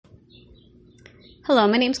Hello,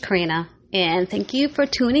 my name's Karina, and thank you for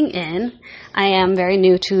tuning in. I am very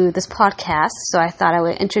new to this podcast, so I thought I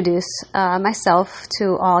would introduce myself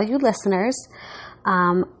to all you listeners.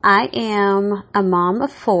 I am a mom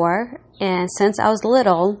of 4, and since I was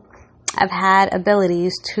little, I've had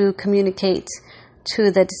abilities to communicate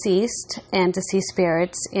to the deceased and to see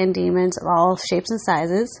spirits and demons of all shapes and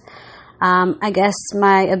sizes. I guess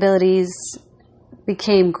my abilities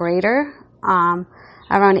became greater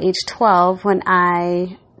around age 12 when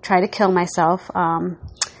I tried to kill myself.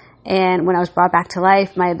 And when I was brought back to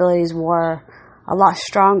life, my abilities were a lot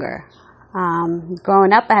stronger.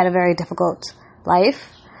 Growing up, I had a very difficult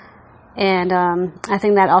life. And I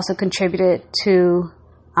think that also contributed to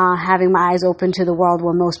having my eyes open to the world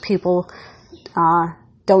where most people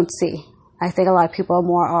don't see. I think a lot of people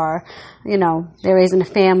they're raising a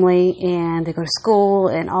family and they go to school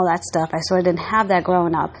and all that stuff. I sort of didn't have that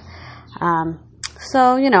growing up.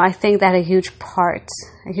 So, I think that a huge part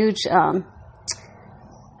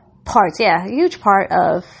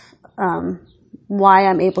of why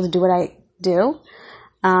I'm able to do what I do.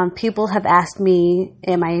 People have asked me,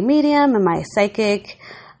 am I a medium? Am I a psychic?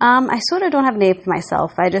 I sort of don't have a name for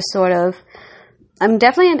myself. I'm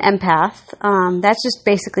definitely an empath. That's just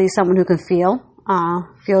basically someone who can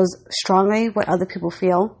feels strongly what other people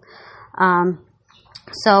feel.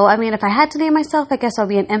 So, if I had to name myself, I guess I'll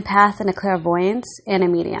be an empath and a clairvoyance and a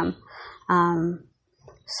medium. I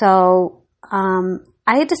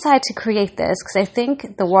decided to create this because I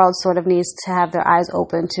think the world sort of needs to have their eyes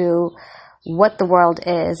open to what the world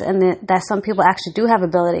is and that some people actually do have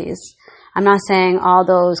abilities. I'm not saying all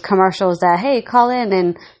those commercials that, hey, call in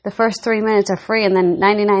and the first 3 minutes are free and then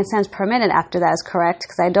 99 cents per minute after that is correct,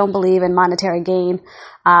 because I don't believe in monetary gain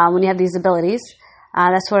when you have these abilities.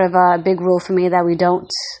 That's sort of a big rule for me, that we don't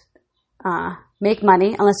make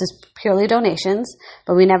money unless it's purely donations,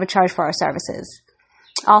 but we never charge for our services.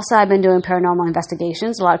 Also, I've been doing paranormal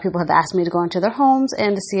investigations. A lot of people have asked me to go into their homes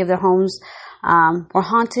and to see if their homes were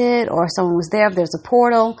haunted, or if someone was there, if there's a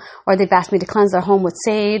portal, or they've asked me to cleanse their home with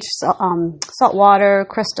sage, salt water,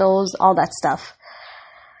 crystals, all that stuff.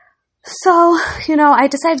 So, I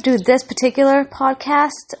decided to do this particular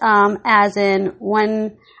podcast as in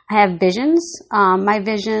when I have visions. My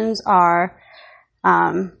visions are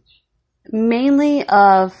mainly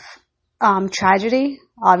of tragedy,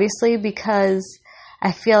 obviously, because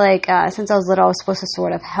I feel like since I was little, I was supposed to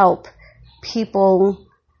sort of help people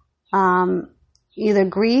either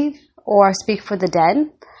grieve or speak for the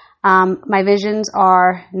dead. My visions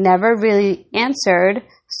are never really answered,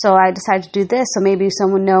 so I decided to do this. So maybe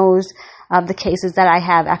someone knows of the cases that I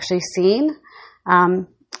have actually seen.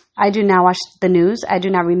 I do not watch the news. I do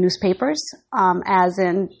not read newspapers,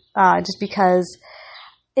 just because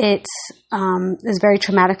it is very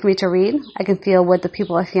traumatic for me to read. I can feel what the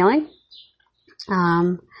people are feeling.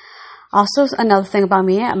 Also, another thing about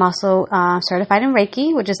me, I'm also certified in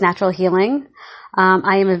Reiki, which is natural healing.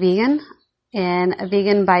 I am a vegan, and a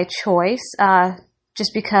vegan by choice,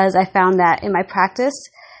 just because I found that in my practice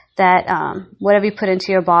that whatever you put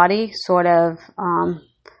into your body sort of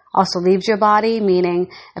also leaves your body,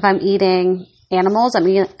 meaning if I'm eating animals, I'm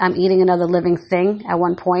eating another living thing at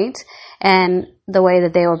one point. And the way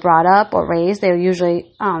that they were brought up or raised, they were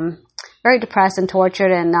usually very depressed and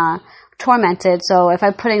tortured and tormented. So if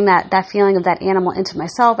I'm putting that feeling of that animal into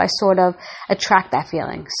myself, I sort of attract that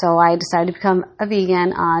feeling. So I decided to become a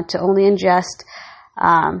vegan, to only ingest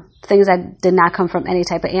things that did not come from any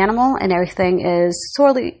type of animal, and everything is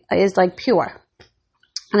like pure.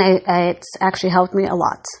 And it's actually helped me a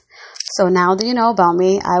lot. So now that you know about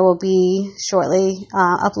me, I will be shortly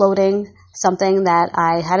uploading something that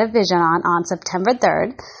I had a vision on September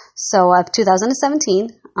 3rd, of 2017,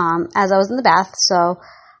 as I was in the bath. So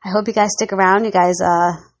I hope you guys stick around. You guys,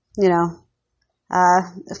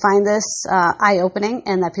 find this eye-opening,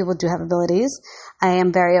 and that people do have abilities. I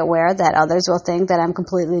am very aware that others will think that I'm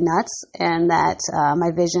completely nuts and that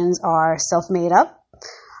my visions are self-made up.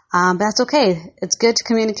 But that's okay. It's good to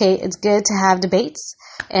communicate. It's good to have debates.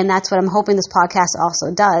 And that's what I'm hoping this podcast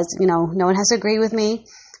also does. No one has to agree with me.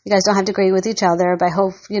 You guys don't have to agree with each other, but I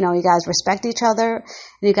hope, you guys respect each other.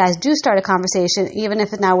 And you guys do start a conversation, even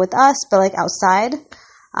if it's not with us, but like outside.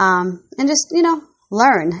 And just,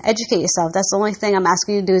 learn, educate yourself. That's the only thing I'm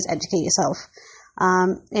asking you to do, is educate yourself.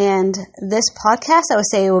 And this podcast, I would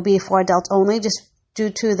say, will be for adults only, just due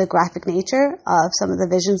to the graphic nature of some of the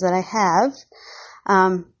visions that I have.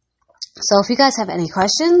 So if you guys have any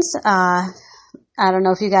questions, I don't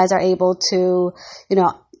know if you guys are able to,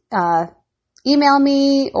 email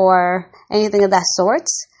me or anything of that sort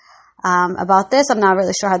about this. I'm not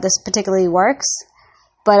really sure how this particularly works.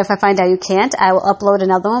 But if I find out you can't, I will upload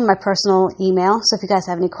another one, my personal email. So if you guys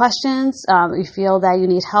have any questions, you feel that you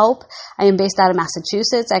need help, I am based out of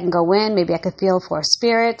Massachusetts. I can go in. Maybe I could feel for a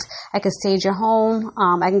spirit. I could stage your home.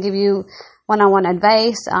 I can give you one-on-one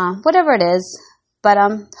advice, whatever it is. But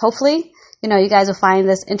hopefully, you guys will find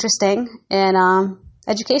this interesting and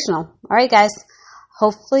educational. All right, guys.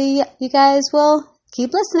 Hopefully you guys will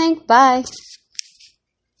keep listening. Bye.